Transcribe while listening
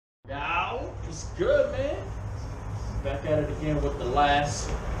What's good, man? Back at it again with the last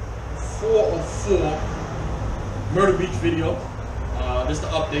 4 of 4 Murder Beach video. This is the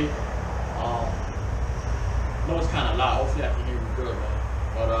update. I know it's kind of loud. Hopefully I can hear you good, man.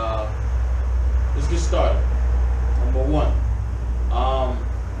 But let's get started. Number 1.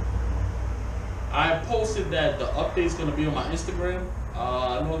 I posted that the update's gonna be on my Instagram.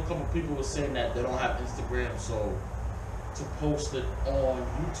 I know a couple people were saying that they don't have Instagram, so to post it on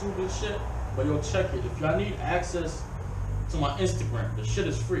YouTube and shit. But yo, check it. If y'all need access to my Instagram, the shit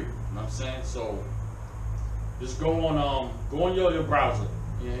is free. You know what I'm saying? So just go on your browser,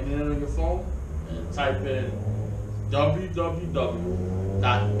 and on your phone, and type in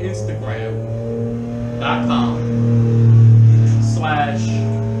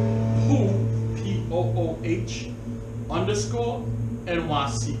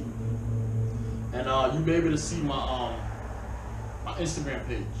and you'll be able to see my my Instagram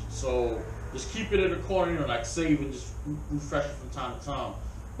page. So just keep it in the corner, like save and just refresh it from time to time.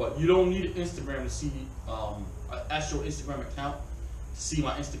 But you don't need Instagram to see an actual Instagram account to see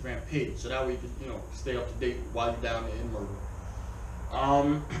my Instagram page. So that way you can, stay up to date while you're down there in Myrtle.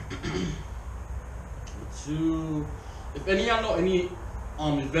 If any of y'all know any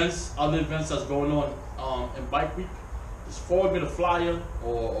other events that's going on in Bike Week, just forward me the flyer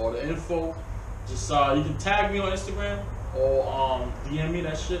or the info. Just you can tag me on Instagram or DM me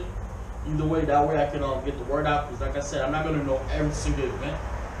that shit. Either way, that way I can get the word out. Because like I said, I'm not gonna know every single event.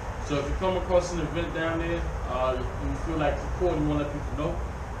 So if you come across an event down there, you feel like supporting, you want to let people know,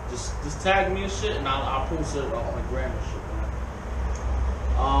 just tag me and shit, and I'll post it on the gram and shit,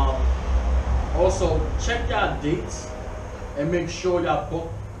 man. Also, check y'all dates and make sure y'all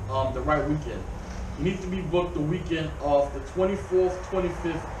book the right weekend. You need to be booked the weekend of the 24th,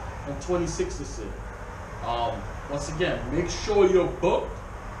 25th, and 26th this year. Once again, make sure you're booked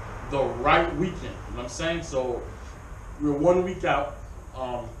the right weekend. You know what I'm saying? So we're 1 week out.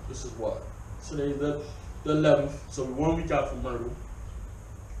 This is what? Today the 11th. So we're 1 week out from Myrtle.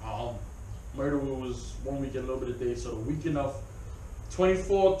 Myrtle was 1 week and a little bit of days. So the weekend of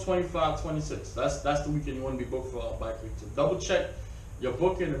 24, 25, 26. That's the weekend you want to be booked for Bike Week. So double check your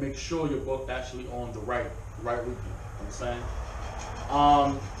booking and make sure you're booked actually on the right weekend. You know what I'm saying?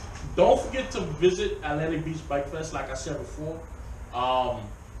 Don't forget to visit Atlantic Beach Bike Fest, like I said before.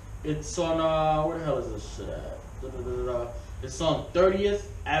 It's on where the hell is this shit at? It's on 30th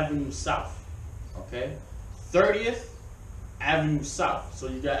Avenue South. Okay, 30th Avenue South. So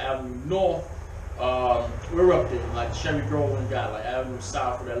you got Avenue North. We're up there, like Cherry Grove, and got like Avenue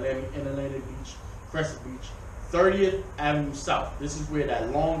South with Atlantic Beach, Crescent Beach. 30th Avenue South. This is where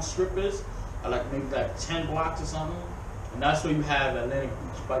that long strip is, like maybe like 10 blocks or something. And that's where you have Atlantic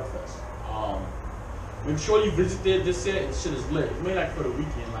Beach Bike Fest. Make sure you visit there this year. And shit is lit. It's made like for the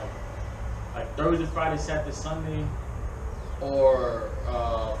weekend, like Thursday, Friday, Saturday, Sunday, or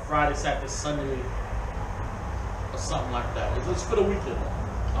Friday, Saturday, Sunday, or something like that. It's just for the weekend.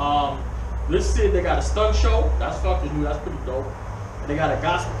 This year they got a stunt show. That's fucking new. That's pretty dope. And they got a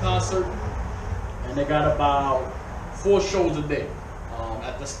gospel concert, and they got about 4 shows a day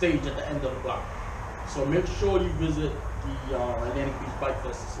at the stage at the end of the block. So make sure you visit the Atlantic Beach Bike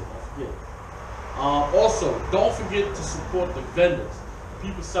Fest this year. Don't forget. Also, don't forget to support the vendors, the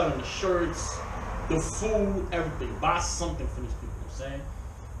people selling the shirts, the food, everything. Buy something for these people. You know what I'm saying?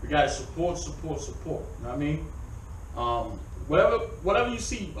 We gotta support. You know what I mean? Whatever you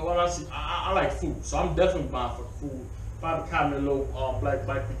see, I like food, so I'm definitely buying for food. Probably copy a little Black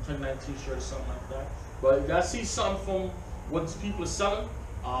Bike Week 2019 shirt or something like that. But if I see something from what these people are selling,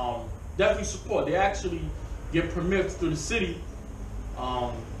 definitely support. They actually get permits through the city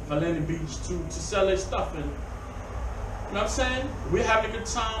of Atlantic Beach to sell their stuff. And you know what I'm saying? We're having a good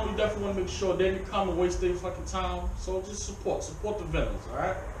time. We definitely want to make sure they didn't come and waste their fucking time. So just support the vendors,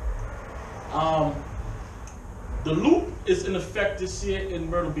 alright? The loop is in effect this year in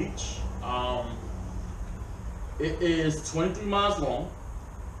Myrtle Beach. It is 23 miles long,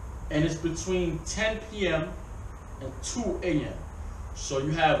 and it's between 10 p.m. and 2 a.m. So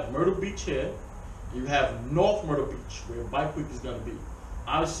you have Myrtle Beach here, you have North Myrtle Beach, where Bike Week is going to be.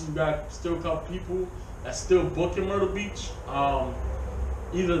 Obviously, you got still a couple people that's still booking Myrtle Beach.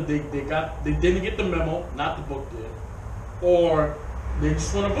 Either they didn't get the memo not to book there, or they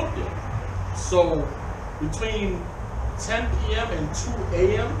just want to book there. So between 10 p.m. and 2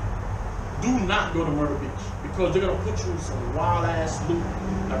 a.m., do not go to Myrtle Beach, because they're gonna put you in some wild ass loop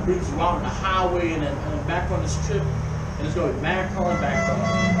that brings you out on the highway and then back on the strip, and it's gonna be mad cars back up.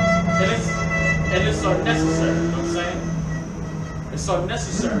 And it's unnecessary. You know what I'm saying? It's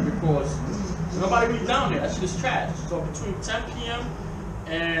unnecessary because nobody be down there. That shit is trash. So between 10 p.m.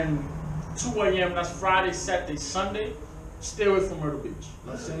 and 2 a.m. That's Friday, Saturday, Sunday. Stay away from Myrtle Beach. You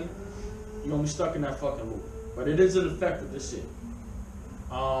know what I'm saying? You're gonna be stuck in that fucking loop. But it is an effect of this shit.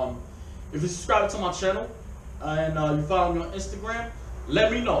 If you subscribe to my channel and you follow me on Instagram,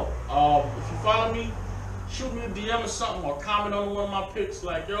 let me know. If you follow me, shoot me a DM or something, or comment on one of my pics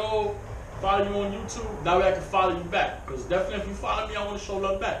like, yo, follow you on YouTube. That way I can follow you back. Because definitely if you follow me, I want to show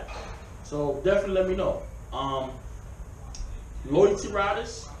love back. So definitely let me know. Loyalty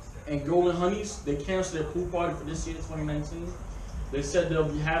Riders and Golden Honeys, they canceled their pool party for this year, 2019. They said they'll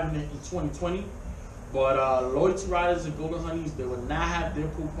be having it in 2020. But Loyalty Riders and Golden Honeys, they will not have their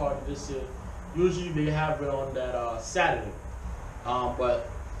pool party this year. Usually they have it on that Saturday. But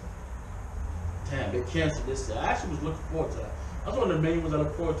damn, they canceled this year. I actually was looking forward to that. That's one of the main ones I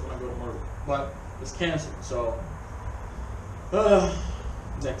look forward to when I go to Myrtle. But it's canceled, so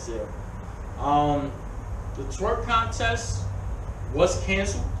next year. The twerk contest was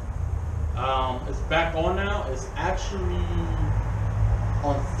canceled. It's back on now. It's actually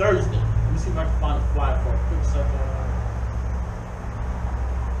on Thursday. Let me see if I can find a flyer for a quick second.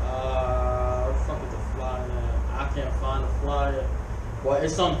 What the fuck is the flyer? I can't find the flyer. But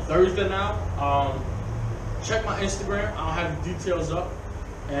it's on Thursday now. Check my Instagram. I'll have the details up.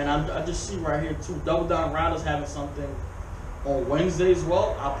 And I just see right here too, Double Down Riders having something on Wednesday as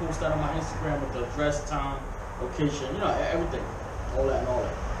well. I'll post that on my Instagram with the address, time, location, you know, everything. All that and all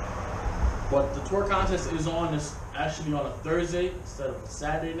that. But the twerk contest is on. It's actually on a Thursday instead of a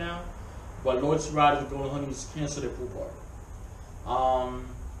Saturday now. But Loyalty Riders and Golden Honeys canceled their pool party.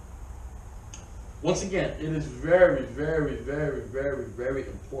 Once again, it is very, very, very, very, very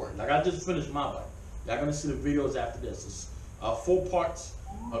important. Like I just finished my bike. Y'all gonna see the videos after this. It's 4 parts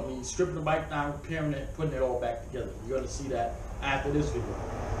of me stripping the bike down, repairing it, putting it all back together. You're gonna see that after this video.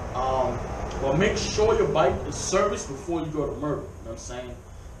 But make sure your bike is serviced before you go to Myrtle. You know what I'm saying?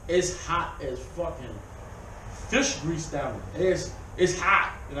 It's hot as fucking fish grease down there. It's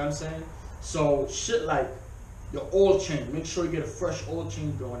hot. You know what I'm saying? So shit like your oil change. Make sure you get a fresh oil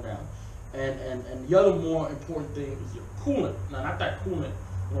change going down. And the other more important thing is your coolant. Now, not that coolant,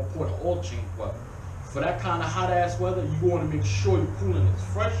 more important oil change, but for that kind of hot ass weather, you want to make sure your coolant is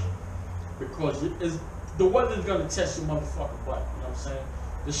fresh, because the weather's gonna test your motherfucking bike. You know what I'm saying?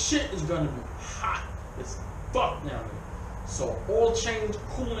 The shit is gonna be hot as fuck down there. So oil change,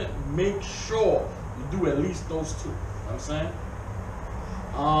 coolant, make sure you do at least those 2. You know what I'm saying?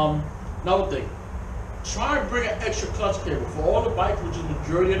 Another thing, try and bring an extra clutch cable for all the bikes, which is the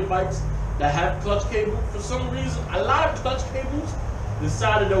majority of the bikes that have clutch cable. For some reason, a lot of clutch cables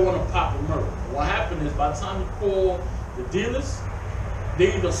decided they want to pop a Myrtle. What happened is, by the time you call the dealers,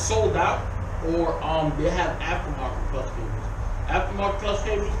 they either sold out or they have aftermarket clutch cables. Aftermarket clutch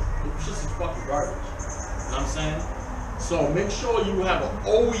cables, it's just as fucking garbage. You know what I'm saying? So make sure you have an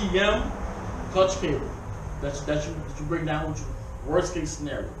OEM clutch cable that you bring down with you. Worst case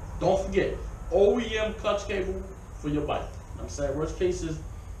scenario. Don't forget, OEM clutch cable for your bike. You know what I'm saying? Worst case is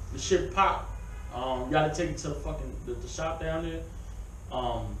the shit pop. You gotta take it to the fucking the shop down there.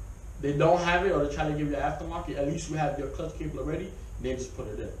 They don't have it, or they try to give you aftermarket. At least you have your clutch cable already, and they just put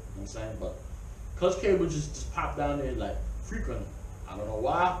it in. You know what I'm saying? But clutch cable just pop down there like frequently. I don't know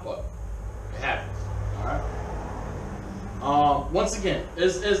why, but it happens. Alright? Once again,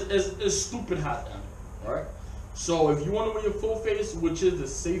 it's stupid hot down there. Alright? So if you want to wear your full face, which is the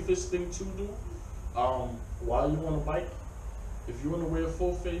safest thing to do, while you're on a bike, if you want to wear a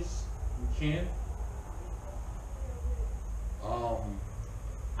full face, you can.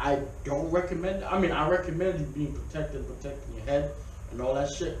 I don't recommend it. I mean, I recommend you being protecting your head and all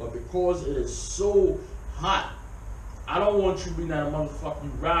that shit, but because it is so hot, I don't want you being that motherfucker you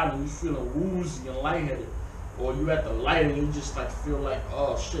riding and you feeling woozy and lightheaded, or you at the light and you just like feel like,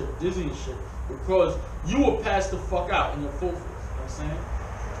 oh shit, dizzy and shit, because you will pass the fuck out in your full face. You know what I'm saying?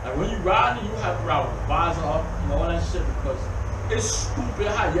 Like when you riding, you have to ride with the visor up and all that shit, because it's stupid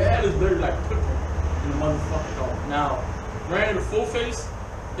hot. Your head is literally like cooking in the motherfucking car. Now, wearing the full face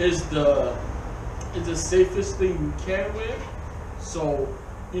is the safest thing you can wear. So,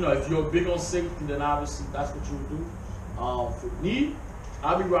 you know, if you're big on safety, then obviously that's what you would do. For me,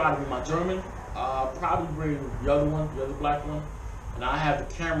 I'll be riding with my German. Probably bring the other one, the other black one, and I have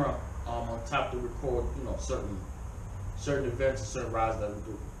the camera on top to record, you know, certain events and certain rides that we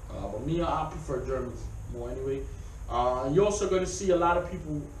do. But me, I prefer Germans more anyway. You're also going to see a lot of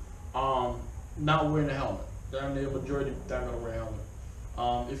people not wearing a helmet. The majority are not going to wear a helmet.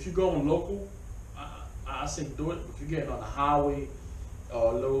 If you're going local, I say do it. If you're getting on the highway,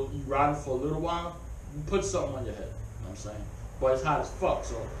 you riding for a little while, you put something on your head. You know what I'm saying? But it's hot as fuck,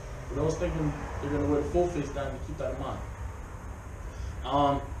 so for those thinking they're going to wear the full face down, keep that in mind.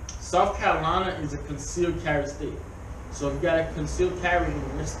 South Carolina is a concealed carry state. So if you got a concealed carry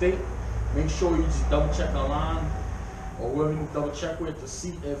in your state, make sure you just double check online or whoever you double check with to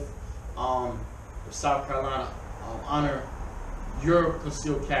see if South Carolina honor your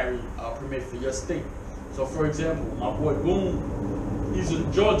concealed carry permit for your state. So for example, my boy Boom, he's in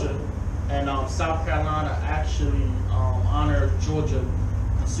Georgia, and South Carolina actually honor Georgia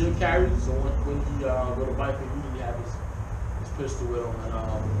concealed carry. So when he go to bike, he usually have his pistol with him,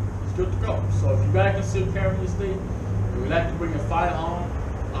 and he's good to go. So if you got a concealed carry in your state, and you like to bring a firearm,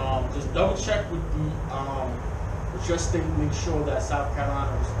 just double check with your state, make sure that South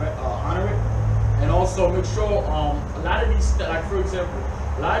Carolina honor it, and also make sure a lot of these, like for example,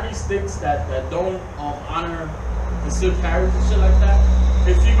 a lot of these states that don't honor concealed carries and shit like that.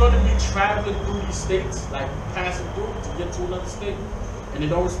 If you're going to be traveling through these states, like passing through to get to another state, and they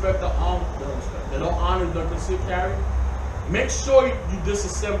don't respect they don't honor the concealed carry, make sure you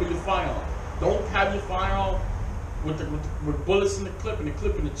disassemble your firearm. Don't have your firearm with bullets in the clip and the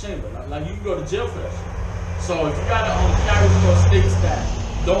clip in the chamber. Like you can go to jail for that shit. So if you gotta carry those states that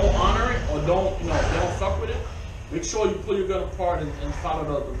don't honor it or they don't fuck with it, make sure you pull your gun apart and follow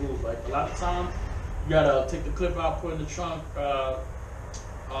the rules. Like a lot of times, you gotta take the clip out, put it in the trunk. I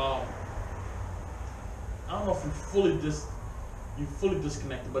don't know if you fully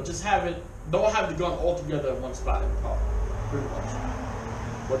disconnected, but just don't have the gun all together in one spot in the car, pretty much.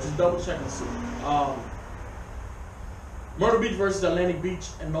 But just double check and see. Myrtle Beach versus Atlantic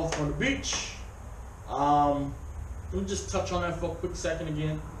Beach and North Myrtle Beach. Let me just touch on that for a quick second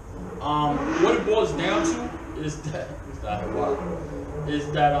again. What it boils down to is that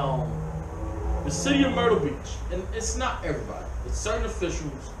the city of Myrtle Beach, and it's not everybody, it's certain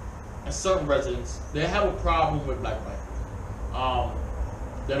officials and certain residents, they have a problem with black bikers.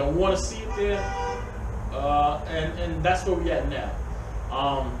 They don't want to see it there, and that's where we at now.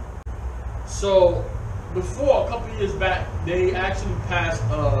 So before, a couple of years back, they actually passed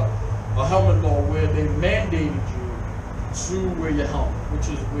a helmet law where they mandated you to wear your helmet, which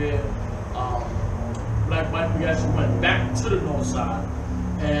is where black bikers actually went back to the north side,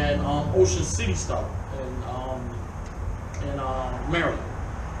 and Ocean City started in Maryland.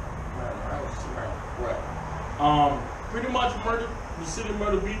 Right. Pretty much the city of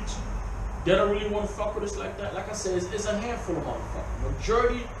Myrtle Beach, they don't really want to fuck with us like that. Like I said, it's a handful of motherfuckers.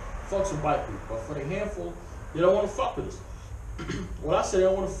 Majority fucks with bike people, but for the handful, they don't want to fuck with us. When I say they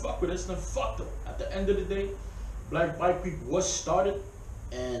don't want to fuck with us, then fuck them. At the end of the day, black bike people was started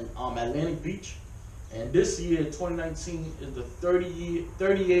in Atlantic Beach, and this year, 2019, is the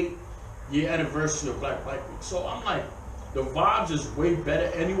 38-year anniversary of Black Bike Week. So I'm like, the vibes is way better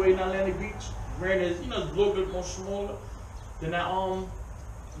anyway in Atlantic Beach. Granted, it's a little bit more smaller than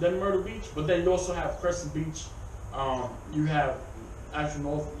than Myrtle Beach, but then you also have Crescent Beach. You have actually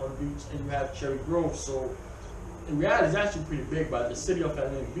North Myrtle Beach, and you have Cherry Grove. So in reality, it's actually pretty big, but the city of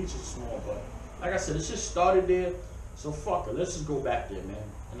Atlantic Beach is small. But like I said, it's just started there, so fuck it. Let's just go back there, man.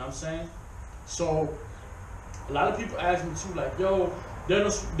 You know what I'm saying? So a lot of people ask me too, like, yo, they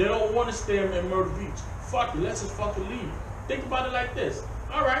don't want to stay in Myrtle Beach. Fuck it, let's just fucking leave. Think about it like this.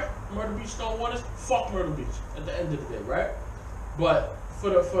 All right, Myrtle Beach don't want us. Fuck Myrtle Beach at the end of the day, right? But for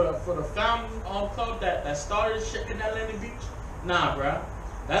the founding club that started shit in Atlantic Beach, nah, bruh.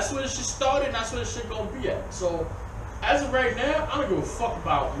 That's where this shit started, and that's where this shit gonna be at. So, as of right now, I don't give a fuck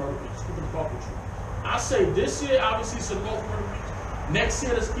about Myrtle Beach. Keep it a fuck with you. I say this year, obviously, it's in North Myrtle Beach. Next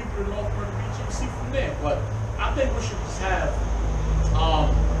year, let's keep it in North Myrtle Beach and see from there. But I think we should just have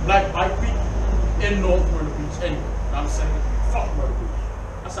Black Bike Week in North Myrtle Beach anyway. You know what I'm saying? Fuck Myrtle Beach.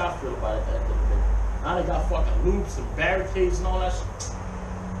 That's how I feel about it at the end of the day. Now they got fucking loops and barricades and all that shit.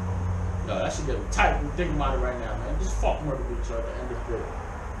 No, that should get tight. I'm thinking about it right now, man. Just fuck Myrtle Beach at the end of the day.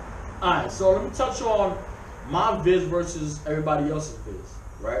 Alright, so let me touch on my viz versus everybody else's viz,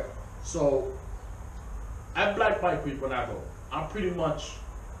 right? So, at Black Bike Week when I go, I pretty much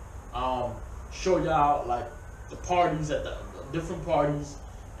show y'all like the parties at the different parties,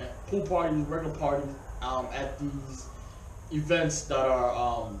 pool parties, regular parties, at these events that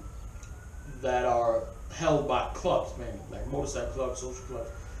are held by clubs, man, like motorcycle clubs, social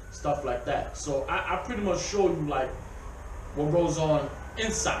clubs, stuff like that. So I pretty much show you like what goes on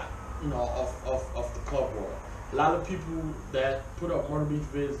inside, you know, of the club world. A lot of people that put up Myrtle Beach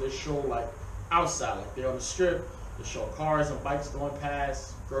vids, they show like outside, like they're on the strip, they show cars and bikes going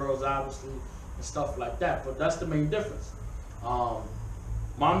past, girls obviously, and stuff like that. But that's the main difference.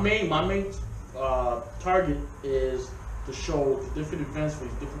 My main target is to show the different events for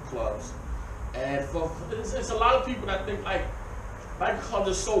these different clubs. And it's a lot of people that think like bike clubs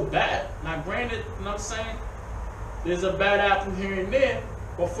are so bad. Now granted, you know what I'm saying, there's a bad apple here and there,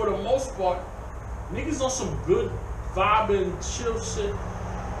 But for the most part, niggas on some good vibing, chill shit. You know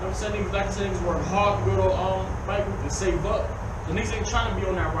what I'm saying? Niggas, like I said, niggas work hard to go to bike week and save up. The niggas ain't trying to be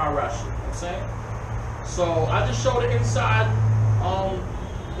on that rah-rah shit. You know what I'm saying? So I just show the inside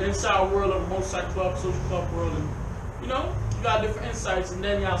world of the motorcycle club, social club world, and you know, you got different insights, and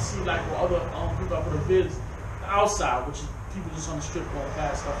then y'all see like what other people have put the vids outside, which is people just on the strip going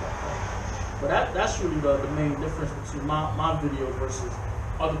past, stuff like that. But that's really the main difference between my videos versus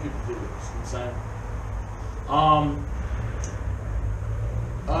other people's videos. You know what I'm saying?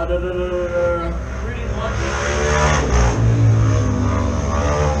 Pretty much,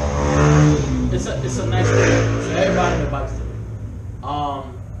 it's a nice video. So everybody that bikes today.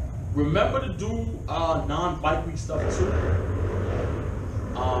 Remember to do non-bike week stuff too,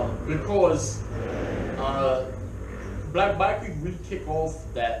 because Black Bike Week really kick off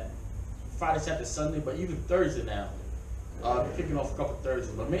that Friday, Saturday, Sunday, but even Thursday now. They're kicking off a couple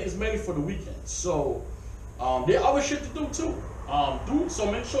Thursdays, but it's mainly for the weekend. So there are other shit to do too. So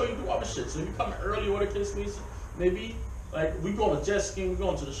make sure you do other shit. So if you come early or the case means, maybe like we going to jet skiing, we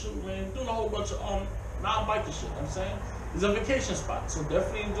going to the shoot, man, doing a whole bunch of non-biker shit. You know what I'm saying? It's a vacation spot, so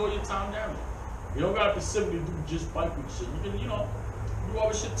definitely enjoy your time down there. You don't gotta specifically do just bike week shit. You can, you know, do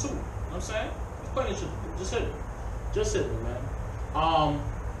other shit too. You know what I'm saying? There's plenty of shit to do. Just hit it. Just hit me, man.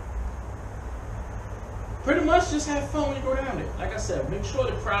 Pretty much just have fun when you go down there. Like I said, make sure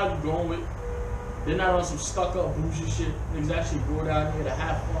the crowd you're going with, they're not on some stuck up bougie shit. Niggas actually go down here to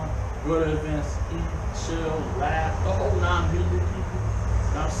have fun, go to events, eat, chill, laugh, the whole 9 million people. You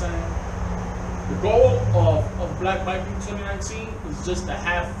know what I'm saying? The goal of Black Bike Week 2019 is just to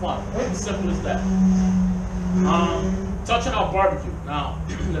have fun. It's simple as that. Touching on barbecue. Now,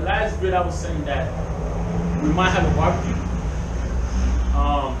 in the last vid I was saying that we might have a barbecue.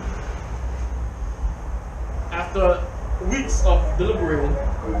 After weeks of deliberating,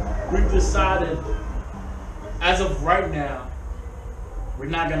 we've decided, as of right now, we're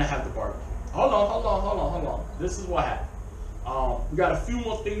not gonna have the barbecue. Hold on. This is what happened. We got a few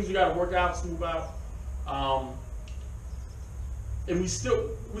more things we gotta work out, smooth out. And we still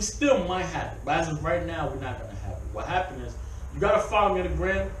might have it, but as of right now, we're not gonna have it. What happened is, you gotta follow me on the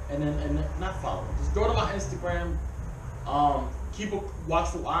gram, and not follow me. Just go to my Instagram. Keep a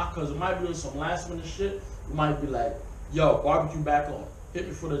watchful eye, cause it might be doing some last minute shit. It might be like, yo, barbecue back on. Hit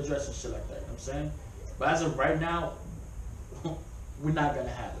me for the address and shit like that. You know what I'm saying? But as of right now, we're not gonna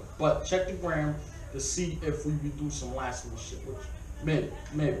have it. But check the gram to see if we can do some last minute shit, which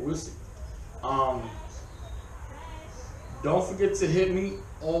maybe we'll see. Don't forget to hit me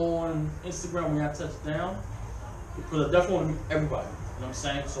on Instagram when y'all touch down, because I definitely want to meet everybody. You know what I'm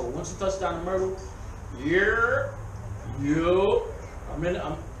saying? So once you touch down in Myrtle,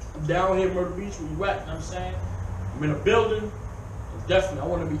 I'm down here in Myrtle Beach where you at. You know what I'm saying? I'm in a building. And definitely, I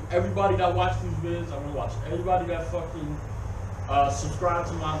want to meet everybody that watch these vids. I want to watch everybody that fucking subscribe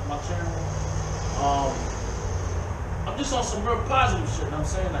to my channel. I'm just on some real positive shit. You know what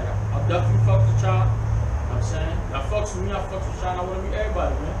I'm saying? Like, I definitely fuck with y'all. You know what I'm saying? Y'all fucks with me, I fucks with y'all, and I want to meet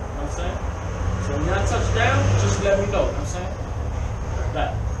everybody, man. You know what I'm saying? So when y'all touch down, just let me know. You know what I'm saying? Like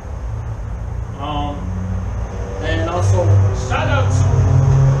that. And also, shout out to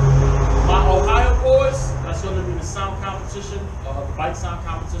my Ohio boys. That's going to be the sound competition, the bike sound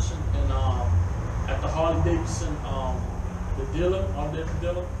competition, and at the Harley Davidson, the dealer,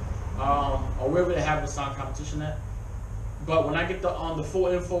 or wherever they have the sound competition at. But when I get the full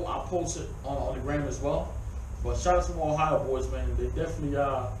info, I'll post it on the gram as well. But shout out to my Ohio boys, man. They definitely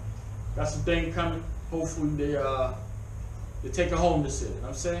got some things coming. Hopefully they take it home this year. You know what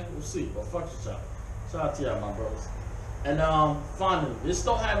I'm saying? We'll see. But fuck with y'all. Shout out to y'all, my brothers. And finally, this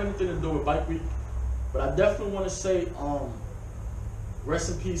don't have anything to do with Bike Week, but I definitely want to say, rest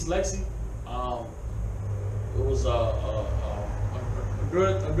in peace, Lexi. It was a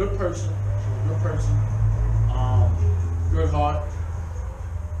good person. She was a good person. Good heart.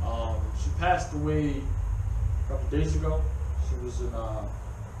 She passed away a couple days ago. She was in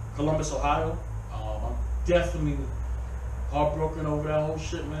Columbus, Ohio. I'm definitely heartbroken over that whole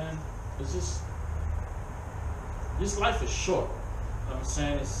shit, man. It's just, this life is short. You know what I'm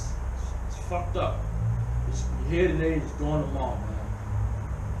saying? It's fucked up. You're here today, it's gone tomorrow, man.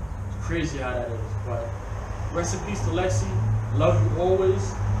 It's crazy how that is. But rest in peace to Lexi. Love you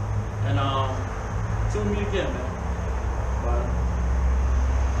always. And tune me again, man. But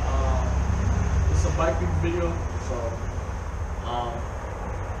it's a Bike Week video, so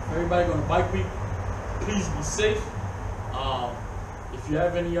everybody going to Bike Week, please be safe. If you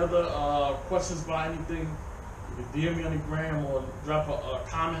have any other questions about anything, you can DM me on the gram or drop a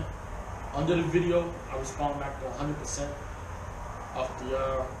comment under the video. I respond back to 100%. of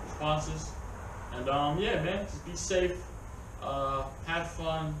the responses. And yeah, man, just be safe. Have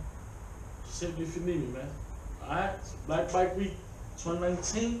fun. Just hit me if you need me, man. Alright, so Black Bike Week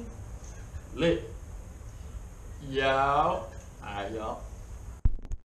 2019. Lit. Y'all. Alright, y'all.